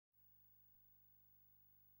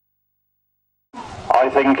I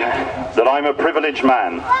think that I'm a privileged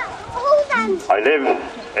man. I live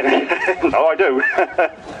in, oh I do.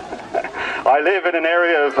 I live in an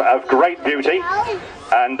area of great beauty,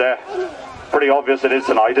 and pretty obvious it is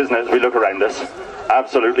tonight, isn't it, as we look around us.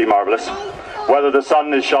 Absolutely marvellous. Whether the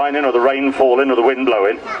sun is shining or the rain falling or the wind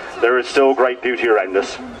blowing, there is still great beauty around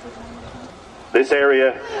us. This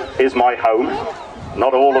area is my home.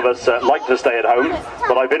 Not all of us like to stay at home,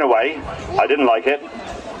 but I've been away. I didn't like it,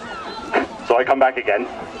 so I come back again.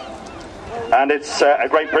 And it's a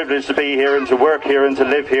great privilege to be here and to work here and to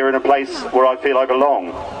live here in a place where I feel I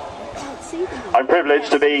belong. I'm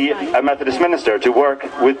privileged to be a Methodist minister, to work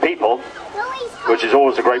with people, which is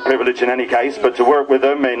always a great privilege in any case, but to work with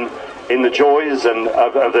them in the joys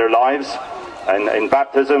of their lives, and in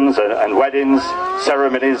baptisms and weddings,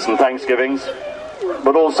 ceremonies and thanksgivings,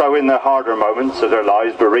 but also in the harder moments of their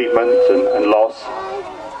lives, bereavement and loss.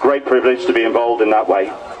 Great privilege to be involved in that way.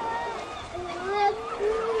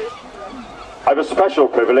 I have a special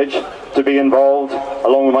privilege to be involved,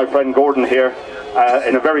 along with my friend Gordon here,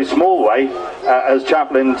 in a very small way, as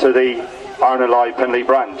chaplain to the RNLI Penlee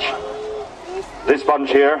branch. This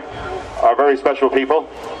bunch here are very special people.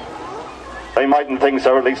 They mightn't think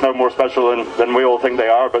so, at least no more special than we all think they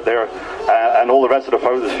are, but they're, and all the rest of the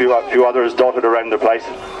folks, there's a few others dotted around the place.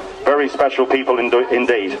 Very special people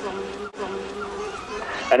indeed.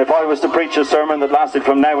 And if I was to preach a sermon that lasted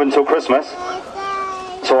from now until Christmas,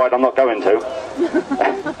 it's alright, I'm not going to.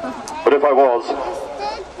 But if I was,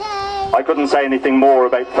 I couldn't say anything more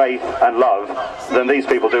about faith and love than these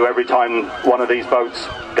people do every time one of these boats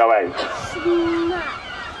go out.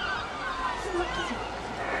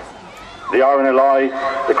 The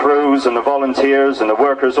RNLI, the crews and the volunteers and the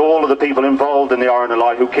workers, all of the people involved in the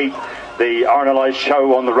RNLI who keep the RNLI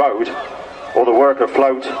show on the road, or the work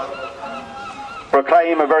afloat,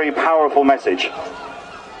 proclaim a very powerful message.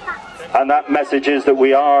 And that message is that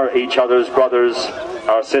we are each other's brothers,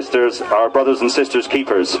 our sisters, our brothers and sisters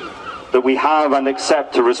keepers, that we have and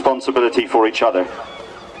accept a responsibility for each other.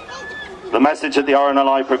 The message that the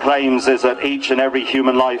RNLI proclaims is that each and every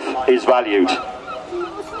human life is valued.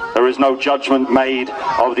 There is no judgment made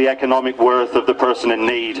of the economic worth of the person in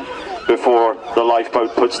need before the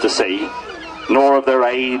lifeboat puts to sea, nor of their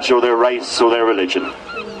age or their race or their religion.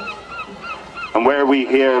 And where we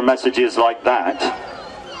hear messages like that,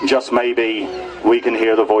 just maybe we can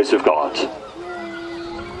hear the voice of God.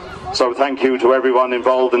 So thank you to everyone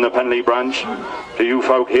involved in the Penlee branch, to you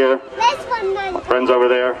folk here, my friends over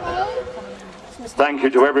there. Thank you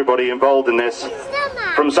to everybody involved in this,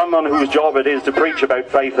 from someone whose job it is to preach about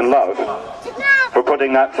faith and love, for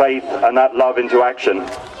putting that faith and that love into action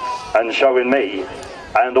and showing me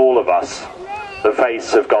and all of us the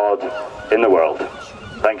face of God in the world.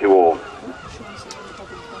 Thank you all.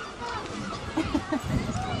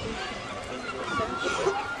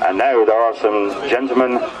 And now there are some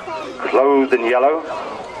gentlemen clothed in yellow,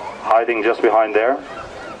 hiding just behind there.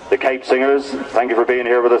 The Cape Singers, thank you for being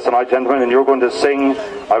here with us tonight, gentlemen, and you're going to sing,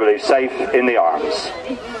 I believe, Safe in the Arms.